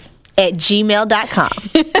 Yes. At gmail.com.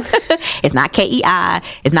 It's not KEI.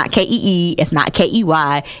 It's not KEE. It's not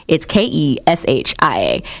KEY. It's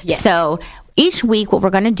KESHIA. Yes. So each week, what we're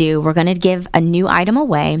going to do, we're going to give a new item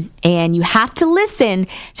away, and you have to listen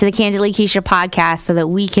to the Candidly Keisha podcast so that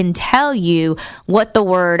we can tell you what the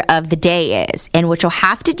word of the day is. And what you'll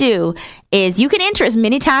have to do is you can enter as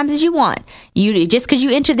many times as you want. Just because you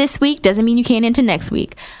enter this week doesn't mean you can't enter next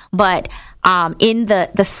week. But in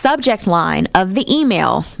the subject line of the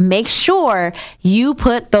email, make sure you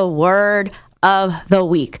put the word of the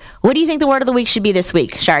week. What do you think the word of the week should be this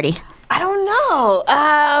week, Shardy? I don't know.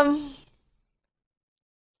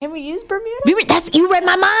 Can we use Bermuda? You read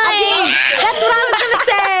my mind. That's what I was going to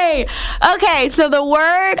say. Okay, so the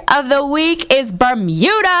word of the week is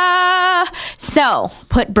Bermuda. So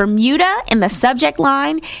put Bermuda in the subject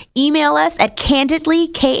line. Email us at Candidly,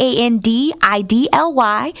 Kandidly,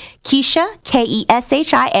 Keisha,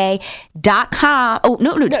 KESHIA.com. Oh,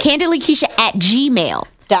 no. Candidly Keisha at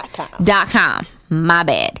gmail.com. My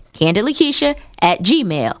bad. Candidly Keisha at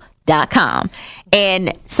gmail.com.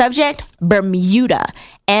 And subject, Bermuda.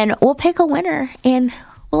 And we'll pick a winner, and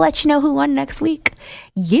we'll let you know who won next week.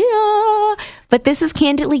 Yeah. But this is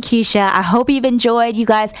Candidly Keisha. I hope you've enjoyed. You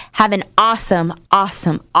guys have an awesome,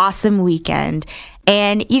 awesome, awesome weekend.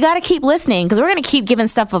 And you got to keep listening, because we're going to keep giving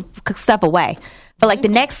stuff away. For like the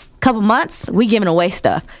next couple months, we giving away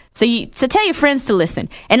stuff. So tell your friends to listen.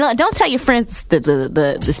 And don't tell your friends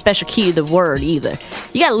the special key of the word either.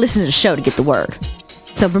 You got to listen to the show to get the word.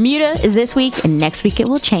 So Bermuda is this week, and next week it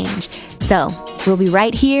will change. So we'll be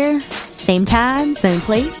right here, same time, same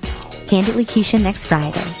place. Candidly Keisha next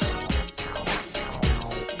Friday.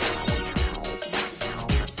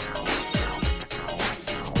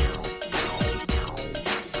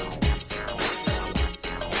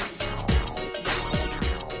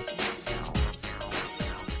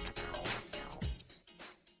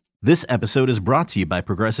 This episode is brought to you by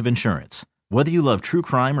Progressive Insurance. Whether you love true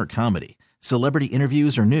crime or comedy, celebrity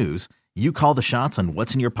interviews or news, you call the shots on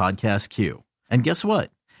what's in your podcast queue. And guess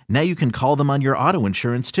what? Now you can call them on your auto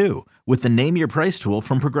insurance too, with the Name Your Price tool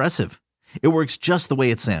from Progressive. It works just the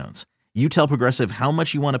way it sounds. You tell Progressive how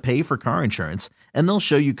much you want to pay for car insurance, and they'll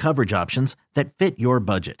show you coverage options that fit your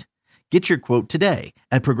budget. Get your quote today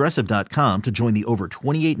at Progressive.com to join the over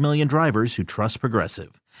 28 million drivers who trust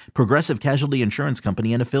Progressive. Progressive Casualty Insurance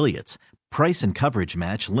Company and Affiliates. Price and coverage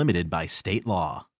match limited by state law.